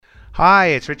Hi,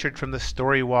 it's Richard from the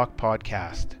Story Walk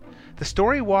Podcast. The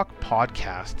Story Walk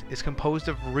Podcast is composed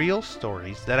of real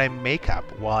stories that I make up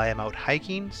while I am out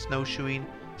hiking, snowshoeing,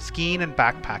 skiing, and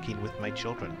backpacking with my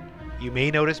children. You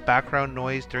may notice background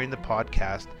noise during the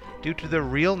podcast due to the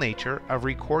real nature of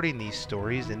recording these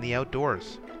stories in the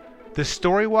outdoors. The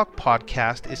Story Walk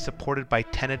Podcast is supported by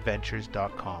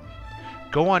 10adventures.com.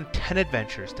 Go on 10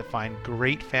 adventures to find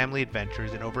great family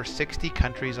adventures in over 60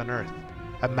 countries on Earth.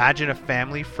 Imagine a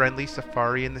family-friendly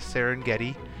safari in the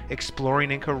Serengeti,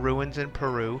 exploring Inca ruins in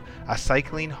Peru, a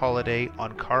cycling holiday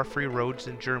on car-free roads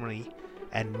in Germany,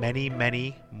 and many,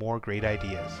 many more great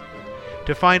ideas.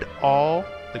 To find all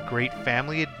the great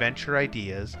family adventure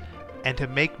ideas and to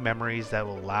make memories that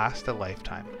will last a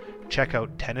lifetime, check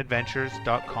out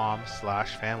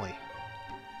 10adventures.com/family.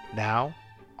 Now,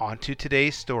 on to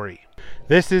today's story.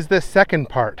 This is the second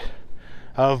part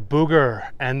of Booger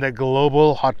and the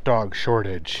global hot dog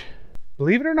shortage.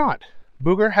 Believe it or not,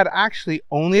 Booger had actually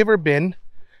only ever been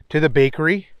to the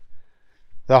bakery,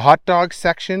 the hot dog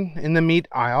section in the meat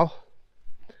aisle,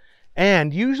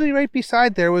 and usually right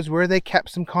beside there was where they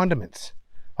kept some condiments,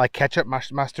 like ketchup,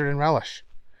 mustard, and relish.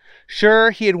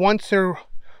 Sure, he had once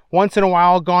in a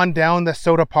while gone down the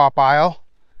soda pop aisle,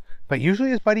 but usually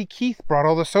his buddy Keith brought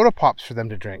all the soda pops for them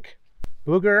to drink.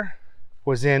 Booger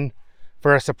was in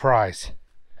for a surprise.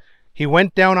 He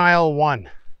went down aisle 1.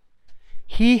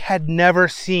 He had never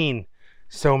seen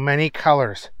so many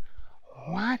colors.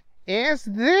 What is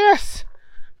this?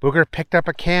 Booger picked up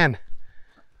a can.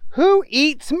 Who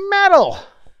eats metal?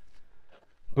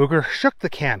 Booger shook the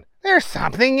can. There's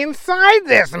something inside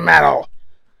this metal.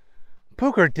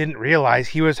 Booger didn't realize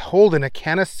he was holding a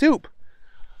can of soup.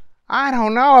 I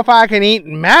don't know if I can eat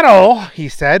metal, he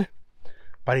said,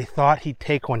 but he thought he'd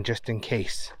take one just in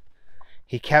case.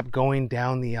 He kept going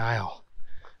down the aisle.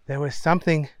 There was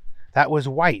something that was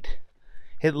white.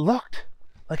 It looked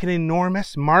like an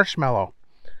enormous marshmallow.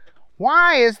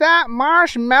 Why is that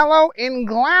marshmallow in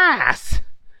glass?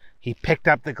 He picked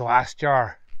up the glass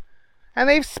jar. And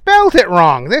they've spelled it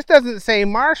wrong. This doesn't say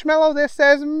marshmallow, this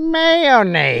says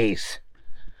mayonnaise.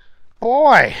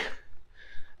 Boy,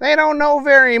 they don't know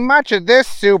very much at this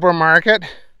supermarket.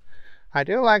 I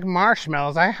do like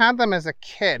marshmallows. I had them as a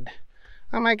kid.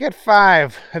 I might get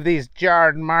 5 of these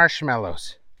jarred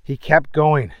marshmallows. He kept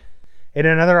going. In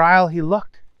another aisle he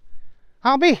looked.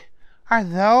 Albie, are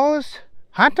those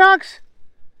hot dogs?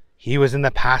 He was in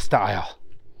the pasta aisle.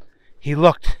 He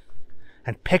looked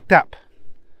and picked up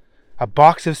a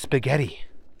box of spaghetti.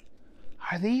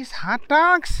 Are these hot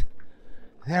dogs?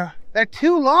 They're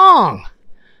too long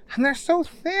and they're so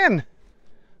thin.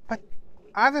 But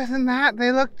other than that,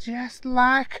 they look just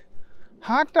like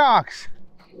hot dogs.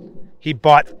 He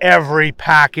bought every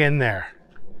pack in there.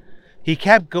 He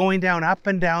kept going down up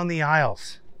and down the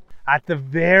aisles. At the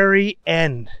very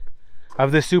end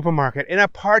of the supermarket, in a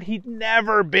part he'd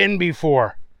never been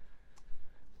before,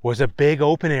 was a big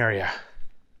open area.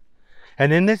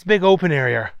 And in this big open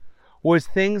area was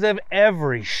things of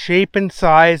every shape and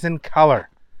size and color.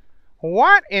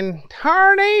 What in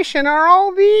tarnation are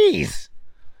all these?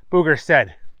 Booger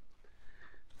said.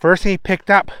 First thing he picked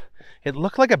up, it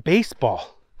looked like a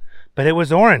baseball, but it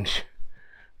was orange.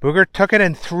 Booger took it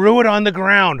and threw it on the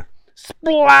ground.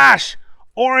 Splash!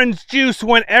 Orange juice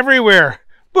went everywhere.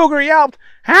 Booger yelped,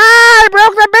 I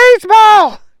broke the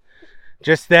baseball!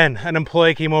 Just then, an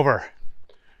employee came over.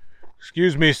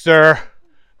 Excuse me, sir.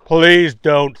 Please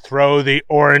don't throw the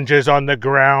oranges on the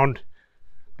ground.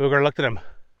 Booger looked at him.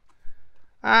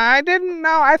 I didn't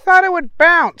know. I thought it would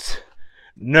bounce.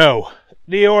 No,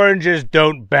 the oranges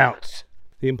don't bounce.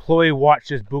 The employee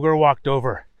watched as Booger walked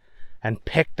over and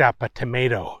picked up a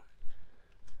tomato.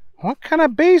 What kind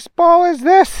of baseball is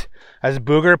this? As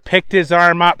Booger picked his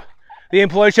arm up, the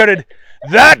employee shouted,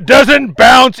 That doesn't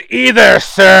bounce either,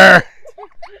 sir.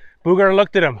 Booger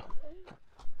looked at him.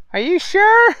 Are you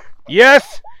sure?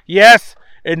 Yes.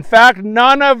 In fact,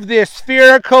 none of the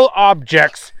spherical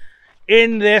objects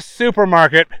in this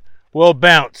supermarket will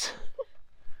bounce.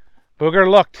 Booger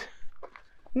looked,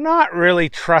 not really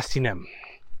trusting him.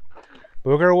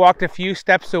 Booger walked a few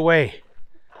steps away.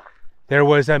 There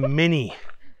was a mini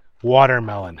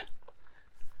watermelon.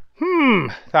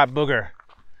 Thought Booger.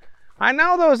 I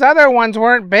know those other ones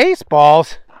weren't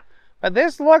baseballs, but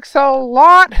this looks a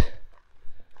lot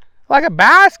like a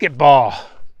basketball.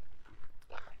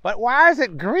 But why is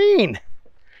it green?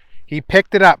 He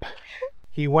picked it up.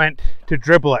 He went to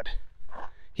dribble it.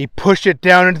 He pushed it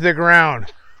down into the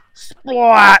ground.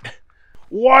 Splat!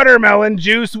 Watermelon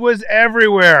juice was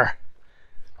everywhere.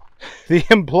 The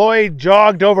employee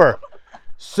jogged over.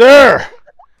 Sir,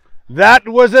 that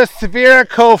was a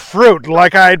spherical fruit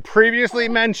like I had previously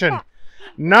mentioned.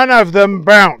 None of them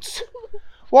bounce.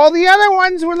 While the other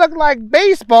ones would look like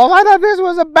baseball, I thought this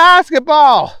was a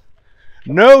basketball.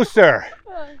 No, sir.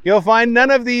 You'll find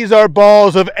none of these are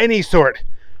balls of any sort.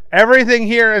 Everything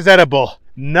here is edible.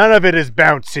 None of it is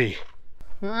bouncy.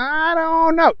 I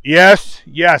don't know. Yes,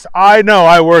 I know.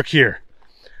 I work here.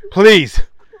 Please,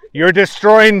 you're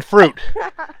destroying fruit.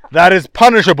 That is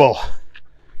punishable.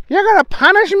 You're gonna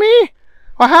punish me?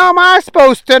 Well, how am I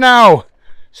supposed to know?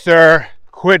 Sir,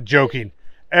 quit joking.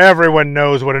 Everyone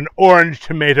knows what an orange,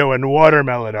 tomato, and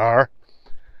watermelon are.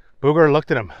 Booger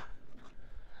looked at him.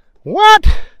 What?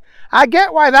 I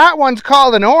get why that one's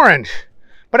called an orange.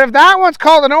 But if that one's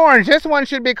called an orange, this one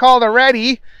should be called a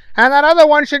reddy, and that other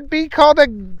one should be called a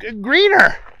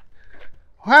greener.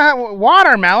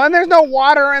 Watermelon? There's no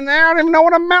water in there. I don't even know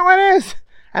what a melon is.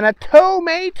 And a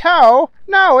tomato?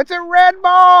 No, it's a red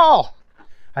ball.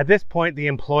 At this point, the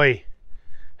employee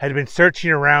had been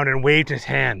searching around and waved his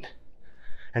hand.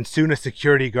 And soon a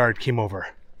security guard came over.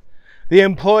 The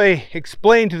employee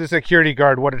explained to the security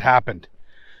guard what had happened.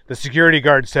 The security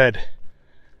guard said,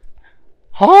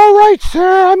 "All right,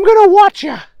 sir, I'm gonna watch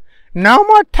you. No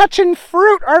more touching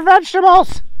fruit or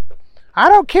vegetables. I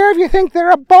don't care if you think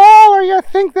they're a ball or you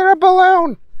think they're a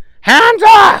balloon. Hands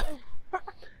off!"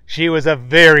 She was a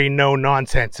very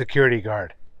no-nonsense security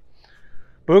guard.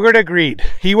 Booger agreed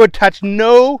he would touch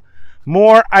no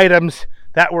more items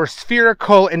that were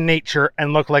spherical in nature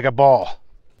and looked like a ball.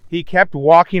 He kept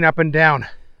walking up and down,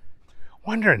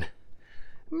 wondering,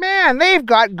 man, they've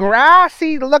got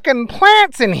grassy-looking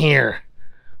plants in here.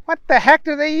 What the heck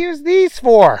do they use these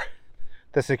for?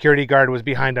 The security guard was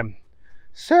behind him.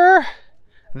 Sir,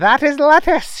 that is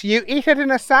lettuce. You eat it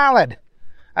in a salad.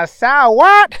 A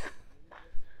what?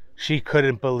 She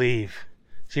couldn't believe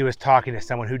she was talking to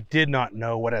someone who did not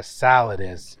know what a salad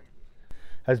is.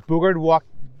 As Booger walked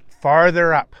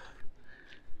farther up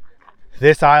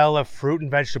this aisle of fruit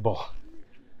and vegetable,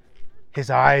 his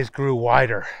eyes grew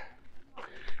wider.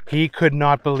 He could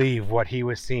not believe what he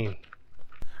was seeing.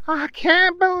 I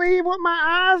can't believe what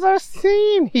my eyes are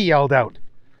seeing, he yelled out.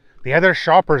 The other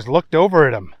shoppers looked over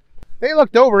at him. They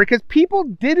looked over because people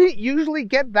didn't usually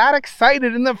get that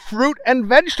excited in the fruit and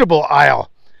vegetable aisle.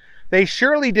 They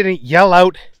surely didn't yell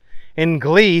out in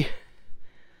glee,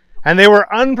 and they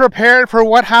were unprepared for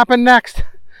what happened next.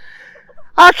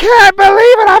 I can't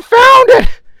believe it! I found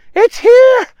it! It's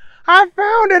here! I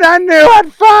found it! I knew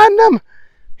I'd find them!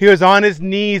 He was on his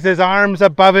knees, his arms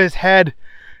above his head,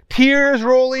 tears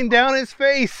rolling down his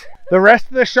face. The rest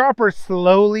of the shoppers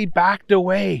slowly backed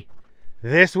away.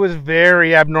 This was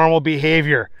very abnormal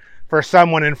behavior for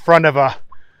someone in front of an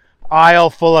aisle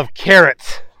full of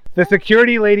carrots. The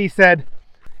security lady said,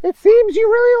 "It seems you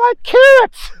really like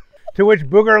carrots." To which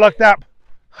Booger looked up.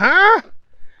 Huh?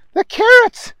 The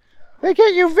carrots! They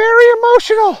get you very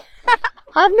emotional.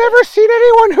 I've never seen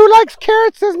anyone who likes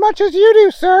carrots as much as you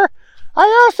do, sir.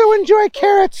 I also enjoy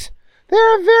carrots.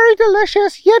 They're a very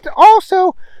delicious, yet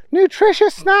also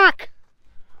nutritious snack.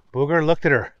 Booger looked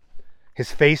at her.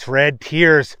 His face red,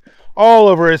 tears all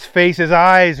over his face, his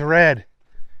eyes red.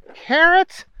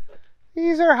 Carrots?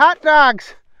 These are hot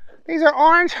dogs. These are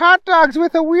orange hot dogs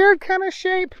with a weird kind of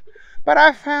shape, but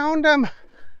I found them.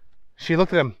 She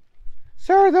looked at him.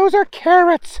 Sir, those are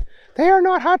carrots. They are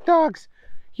not hot dogs.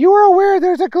 You are aware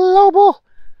there's a global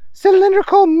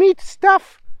cylindrical meat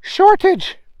stuff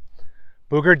shortage.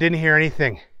 Booger didn't hear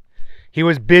anything. He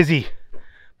was busy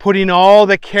putting all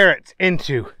the carrots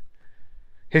into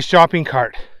his shopping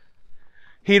cart.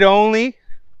 He'd only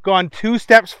gone 2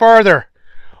 steps farther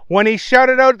when he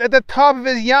shouted out at the top of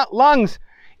his lungs,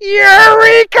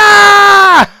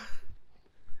 Eureka!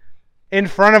 In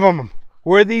front of him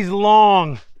were these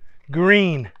long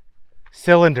green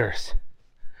cylinders.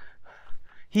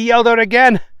 He yelled out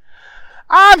again,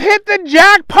 I've hit the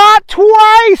jackpot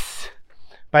twice!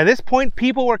 By this point,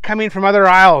 people were coming from other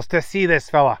aisles to see this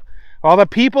fella, while the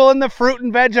people in the fruit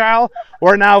and veg aisle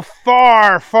were now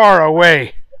far, far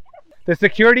away. The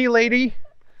security lady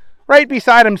right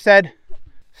beside him said,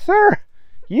 Sir,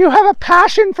 you have a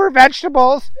passion for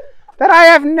vegetables that I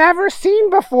have never seen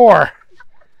before.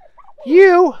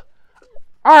 You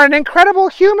are an incredible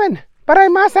human, but I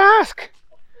must ask,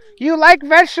 you like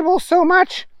vegetables so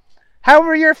much,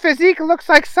 however your physique looks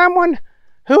like someone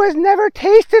who has never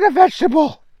tasted a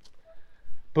vegetable.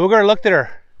 Booger looked at her.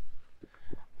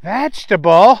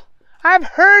 Vegetable? I've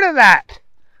heard of that.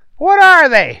 What are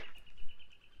they?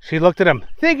 She looked at him,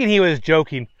 thinking he was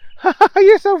joking.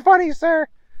 You're so funny, sir.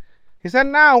 He said,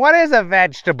 no, what is a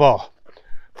vegetable?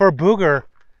 For Booger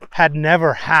had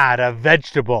never had a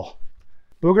vegetable.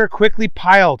 Booger quickly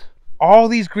piled all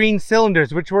these green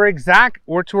cylinders, which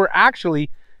were actually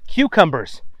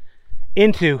cucumbers,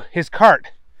 into his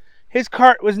cart. His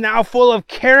cart was now full of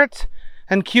carrots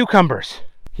and cucumbers.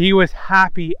 He was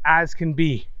happy as can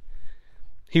be.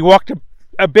 He walked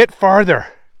a bit farther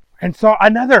and saw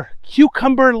another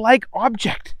cucumber-like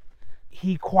object.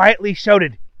 He quietly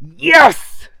shouted,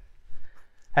 "Yes!"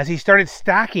 as he started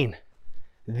stacking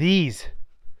these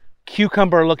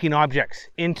cucumber-looking objects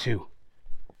into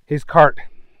his cart.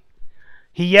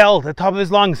 He yelled at the top of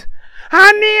his lungs,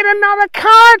 "I need another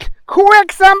cart!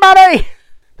 Quick, somebody!"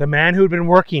 The man who had been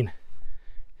working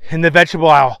in the vegetable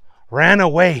aisle ran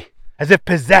away as if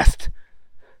possessed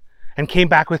and came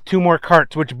back with 2 more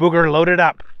carts, which Booger loaded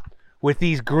up with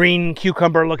these green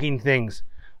cucumber-looking things,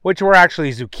 which were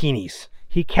actually zucchinis.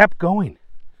 He kept going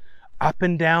up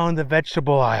and down the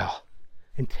vegetable aisle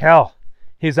until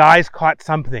his eyes caught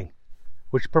something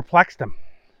which perplexed him.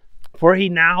 For he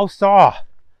now saw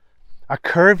a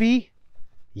curvy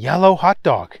yellow hot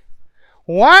dog.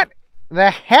 "What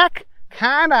the heck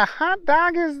kind of hot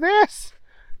dog is this?"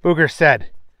 Booger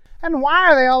said. "And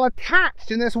why are they all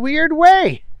attached in this weird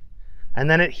way?" And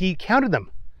then he counted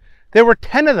them. There were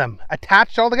 10 of them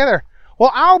attached all together.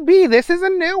 "Well, I'll be. This is a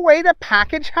new way to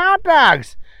package hot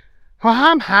dogs. Well,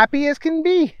 I'm happy as can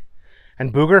be."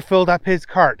 And Booger filled up his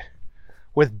cart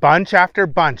with bunch after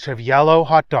bunch of yellow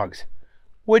hot dogs,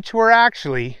 which were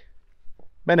actually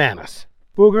bananas.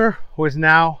 Booger was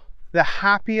now the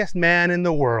happiest man in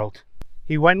the world.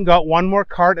 He went and got 1 more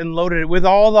cart and loaded it with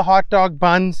all the hot dog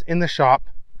buns in the shop.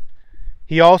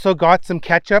 He also got some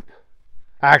ketchup.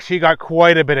 Actually, he got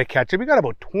quite a bit of ketchup. He got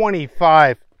about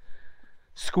 25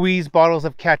 squeeze bottles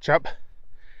of ketchup.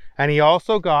 And he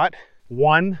also got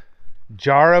 1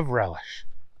 jar of relish.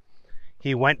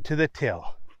 He went to the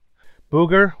till.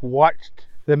 Booger watched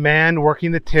the man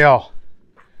working the till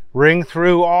ring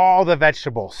through all the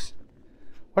vegetables.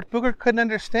 What Booger couldn't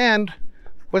understand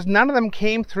was none of them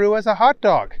came through as a hot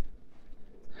dog.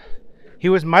 He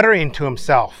was muttering to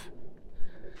himself,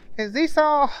 "Is these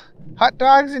all hot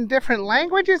dogs in different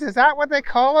languages? Is that what they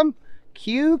call them?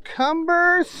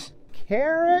 Cucumbers?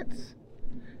 Carrots?"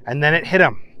 And then it hit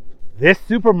him. This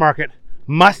supermarket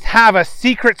must have a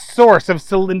secret source of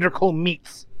cylindrical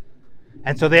meats.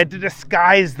 And so they had to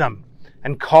disguise them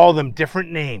and call them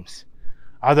different names.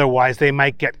 Otherwise, they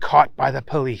might get caught by the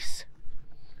police.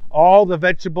 All the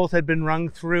vegetables had been wrung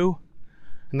through,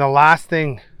 and the last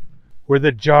thing were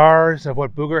the jars of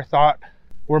what Booger thought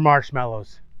were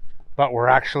marshmallows, but were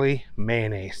actually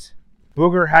mayonnaise.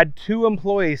 Booger had 2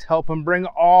 employees help him bring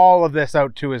all of this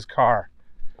out to his car.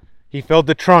 He filled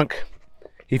the trunk.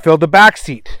 He filled the back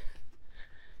seat.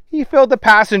 He filled the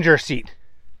passenger seat.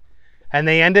 And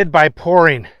they ended by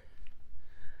pouring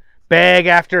bag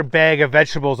after bag of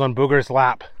vegetables on Booger's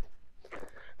lap.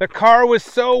 The car was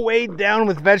so weighed down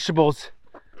with vegetables,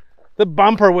 the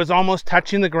bumper was almost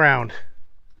touching the ground.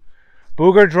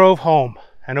 Booger drove home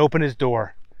and opened his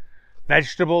door.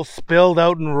 Vegetables spilled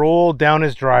out and rolled down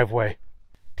his driveway.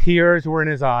 Tears were in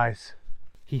his eyes.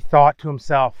 He thought to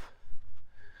himself,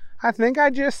 "I think I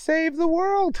just saved the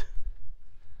world."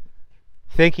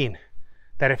 Thinking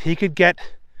that if he could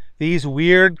get these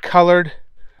weird colored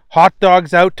hot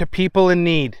dogs out to people in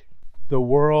need, the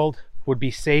world would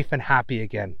be safe and happy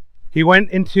again. He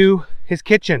went into his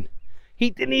kitchen.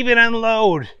 He didn't even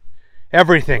unload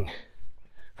everything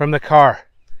from the car.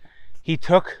 He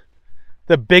took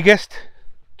the biggest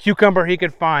cucumber he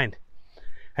could find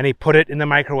and he put it in the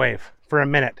microwave for a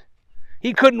minute.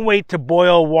 He couldn't wait to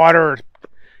boil water,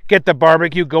 get the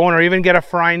barbecue going, or even get a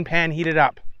frying pan heated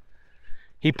up.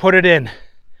 He put it in.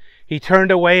 He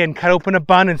turned away and cut open a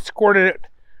bun and squirted it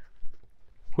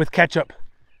with ketchup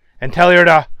until he heard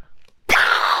a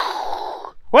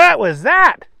 "Pow!" What was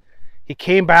that? He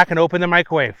came back and opened the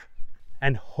microwave,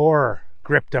 and horror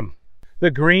gripped him.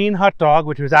 The green hot dog,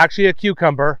 which was actually a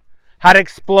cucumber, had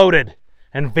exploded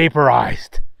and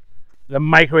vaporized. The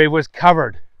microwave was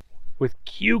covered with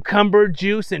cucumber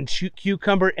juice and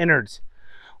cucumber innards.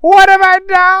 "What have I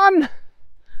done?"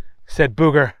 said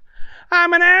Booger.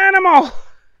 "I'm an animal.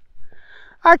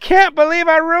 I can't believe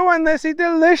I ruined this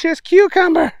delicious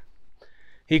cucumber."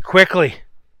 He quickly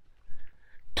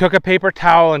took a paper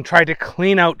towel and tried to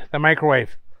clean out the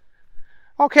microwave.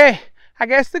 "Okay, I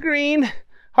guess the green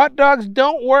hot dogs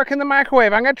don't work in the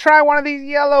microwave. I'm going to try one of these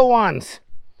yellow ones."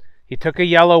 He took a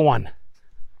yellow one.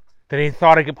 Then he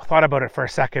thought about it for a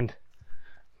second.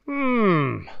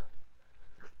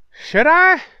 Should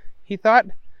I? He thought.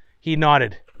 He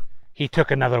nodded. He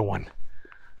took another one.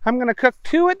 "I'm going to cook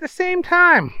 2 at the same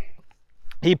time."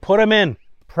 He put them in.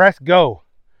 Press go.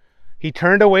 He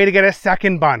turned away to get a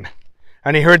second bun.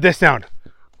 And he heard this sound.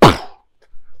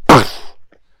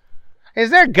 "Is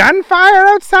there gunfire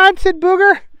outside?" said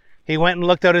Booger. He went and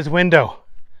looked out his window.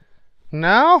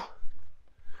 No?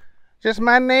 Just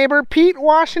my neighbor Pete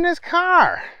washing his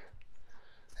car.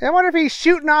 I wonder if he's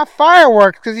shooting off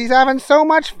fireworks because he's having so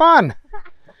much fun.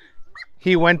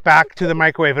 He went back to the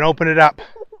microwave and opened it up.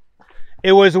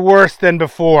 It was worse than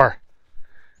before.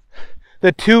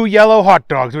 The 2 yellow hot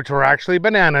dogs, which were actually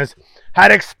bananas,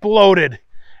 had exploded.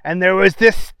 And there was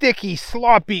this sticky,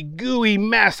 sloppy, gooey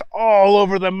mess all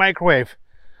over the microwave.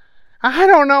 I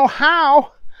don't know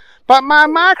how, but my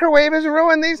microwave has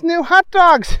ruined these new hot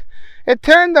dogs. It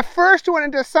turned the first one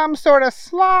into some sort of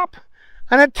slop,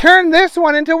 and it turned this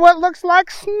one into what looks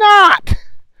like snot.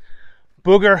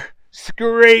 Booger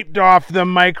scraped off the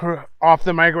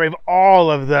microwave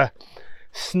all of the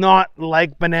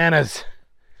snot-like bananas.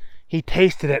 He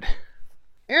tasted it.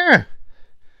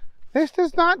 This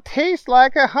does not taste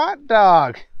like a hot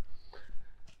dog.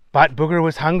 But Booger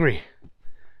was hungry.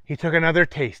 He took another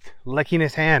taste, licking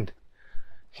his hand.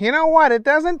 You know what? It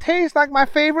doesn't taste like my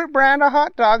favorite brand of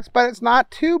hot dogs, but it's not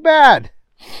too bad.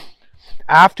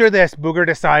 After this, Booger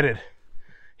decided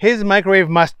his microwave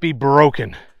must be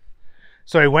broken.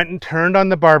 So he went and turned on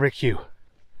the barbecue.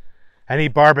 And he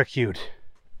barbecued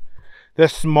the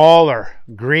smaller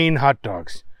green hot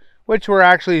dogs, which were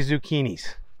actually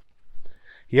zucchinis.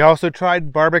 He also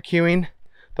tried barbecuing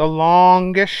the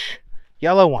longish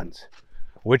yellow ones,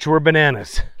 which were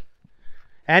bananas.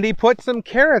 And he put some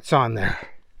carrots on there.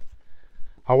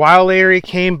 A while later he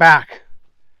came back.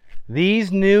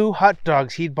 These new hot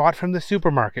dogs he'd bought from the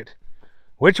supermarket,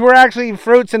 which were actually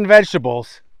fruits and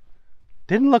vegetables,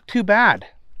 didn't look too bad.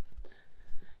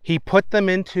 He put them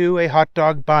into a hot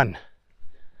dog bun.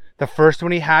 The first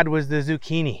one he had was the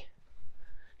zucchini.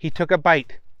 He took a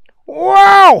bite.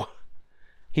 Wow!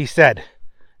 He said.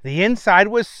 The inside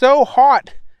was so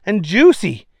hot and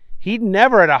juicy. He'd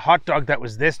never had a hot dog that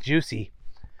was this juicy.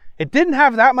 It didn't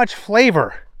have that much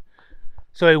flavor.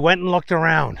 So he went and looked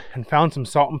around and found some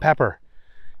salt and pepper.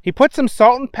 He put some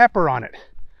salt and pepper on it,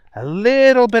 a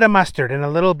little bit of mustard and a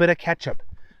little bit of ketchup,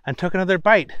 and took another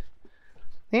bite.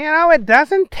 You know, it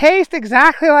doesn't taste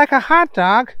exactly like a hot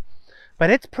dog, but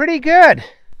it's pretty good.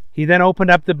 He then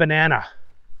opened up the banana.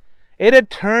 It had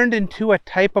turned into a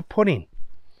type of pudding.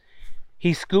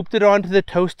 He scooped it onto the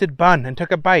toasted bun and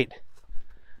took a bite.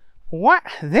 What?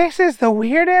 This is the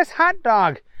weirdest hot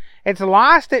dog. It's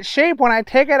lost its shape when I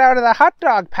take it out of the hot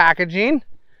dog packaging.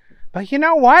 But you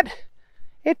know what?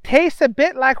 It tastes a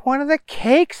bit like one of the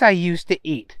cakes I used to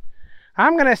eat.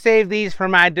 I'm going to save these for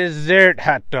my dessert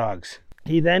hot dogs.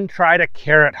 He then tried a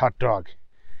carrot hot dog.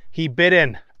 He bit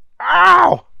in.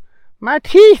 Ow! My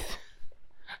teeth!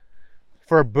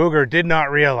 For Booger did not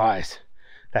realize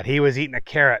that he was eating a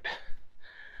carrot.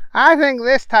 I think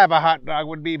this type of hot dog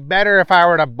would be better if I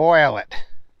were to boil it.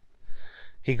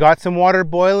 He got some water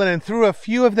boiling and threw a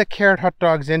few of the carrot hot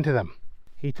dogs into them.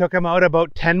 He took them out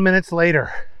about 10 minutes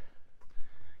later.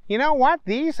 You know what?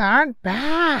 These aren't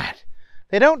bad.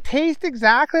 They don't taste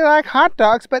exactly like hot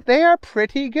dogs, but they are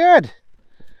pretty good.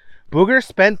 Booger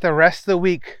spent the rest of the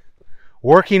week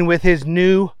working with his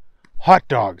new hot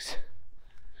dogs.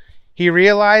 He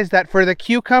realized that for the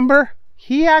cucumber,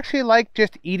 he actually liked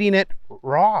just eating it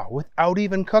raw without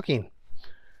even cooking.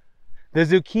 The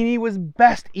zucchini was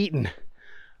best eaten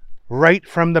right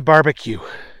from the barbecue.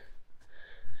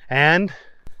 And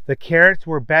the carrots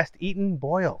were best eaten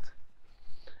boiled.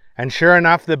 And sure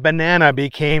enough, the banana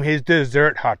became his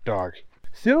dessert hot dog.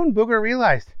 Soon Booger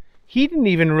realized he didn't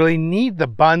even really need the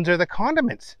buns or the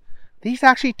condiments. These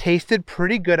actually tasted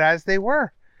pretty good as they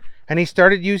were. And he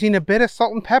started using a bit of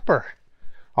salt and pepper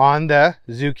on the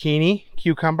zucchini,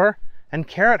 cucumber, and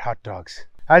carrot hot dogs.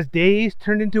 As days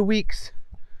turned into weeks,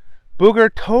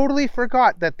 Booger totally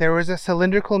forgot that there was a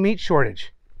cylindrical meat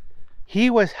shortage.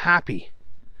 He was happy.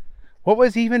 What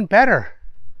was even better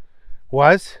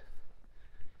was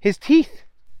his teeth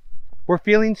were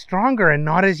feeling stronger and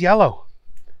not as yellow.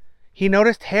 He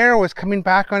noticed hair was coming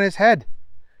back on his head.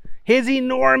 His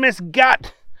enormous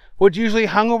gut, which usually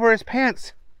hung over his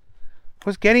pants,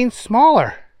 was getting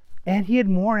smaller, and he had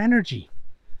more energy.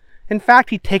 In fact,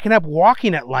 he'd taken up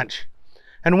walking at lunch.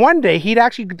 And one day he'd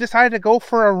actually decided to go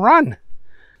for a run.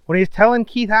 When he was telling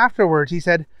Keith afterwards, he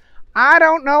said, I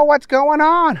don't know what's going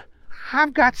on.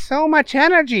 I've got so much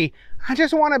energy. I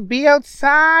just want to be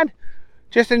outside,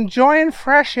 just enjoying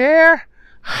fresh air.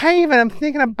 I even am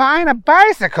thinking of buying a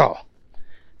bicycle.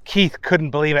 Keith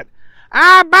couldn't believe it.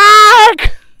 A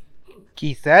bike!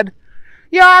 Keith said.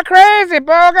 You're crazy,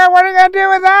 Booger. What are you going to do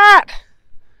with that?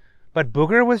 But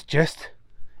Booger was just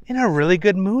in a really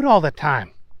good mood all the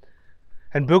time.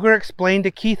 And Booger explained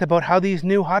to Keith about how these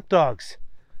new hot dogs,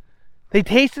 they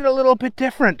tasted a little bit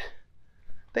different.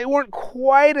 They weren't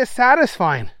quite as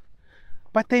satisfying,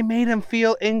 but they made him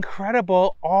feel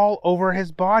incredible all over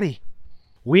his body.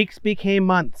 Weeks became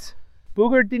months.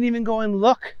 Booger didn't even go and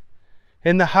look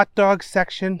in the hot dog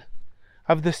section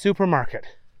of the supermarket.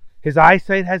 His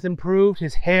eyesight has improved.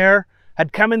 His hair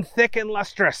had come in thick and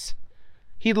lustrous.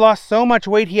 He'd lost so much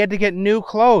weight he had to get new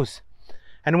clothes.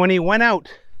 And when he went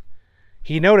out,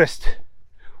 he noticed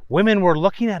women were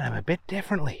looking at him a bit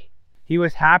differently. He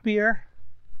was happier,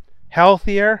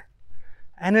 healthier,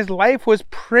 and his life was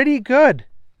pretty good.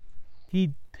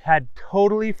 He had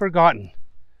totally forgotten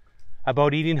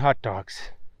about eating hot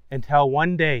dogs until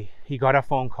one day he got a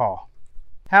phone call.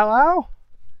 "Hello?"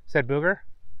 said Booger.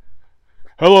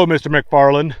 "Hello, Mr.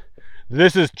 McFarlane.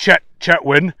 This is Chet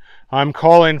Chetwin. I'm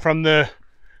calling from the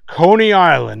Coney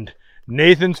Island,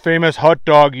 Nathan's Famous Hot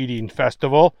Dog Eating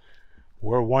Festival.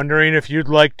 We're wondering if you'd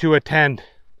like to attend."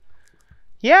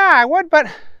 "Yeah, I would, but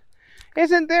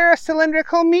isn't there a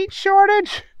cylindrical meat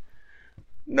shortage?"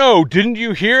 "No, didn't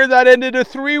you hear that ended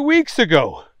 3 weeks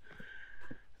ago?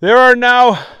 There are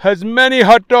now as many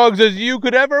hot dogs as you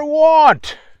could ever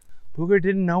want." Booger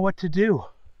didn't know what to do.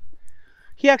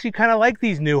 He actually kind of liked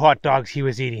these new hot dogs he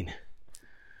was eating.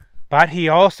 But he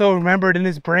also remembered in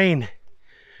his brain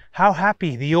how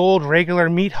happy the old regular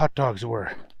meat hot dogs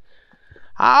were.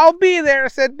 "I'll be there,"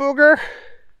 said Booger.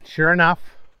 Sure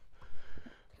enough,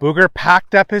 Booger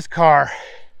packed up his car,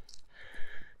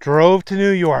 drove to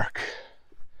New York,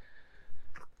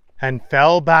 and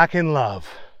fell back in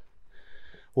love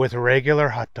with regular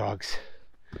hot dogs,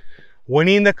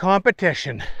 winning the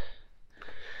competition.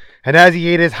 And as he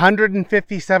ate his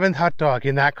 157th hot dog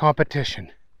in that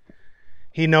competition,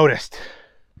 he noticed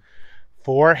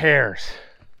 4 hairs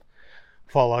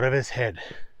fall out of his head.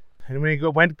 And when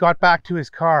he got back to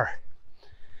his car,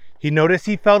 he noticed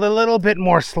he felt a little bit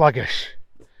more sluggish.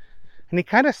 And he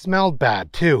kind of smelled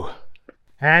bad too.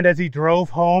 And as he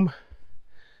drove home,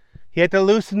 he had to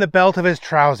loosen the belt of his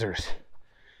trousers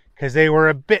because they were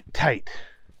a bit tight.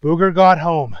 Booger got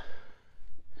home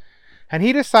and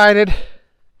he decided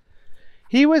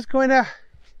he was going to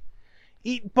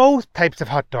eat both types of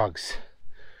hot dogs.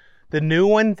 The new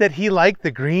ones that he liked,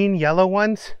 the green, yellow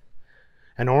ones,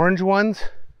 and orange ones,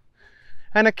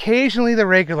 and occasionally the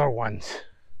regular ones.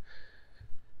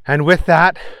 And with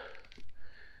that,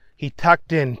 he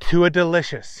tucked in to a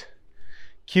delicious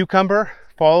cucumber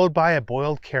followed by a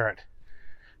boiled carrot.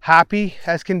 Happy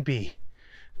as can be,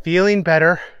 feeling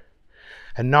better,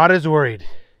 and not as worried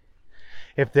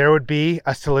if there would be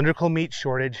a cylindrical meat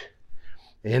shortage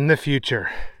in the future.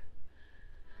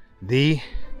 The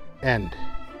end.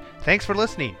 Thanks for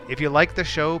listening. If you like the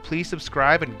show, please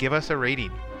subscribe and give us a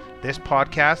rating. This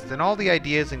podcast and all the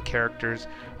ideas and characters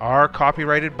are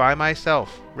copyrighted by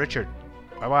myself, Richard.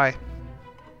 Bye-bye.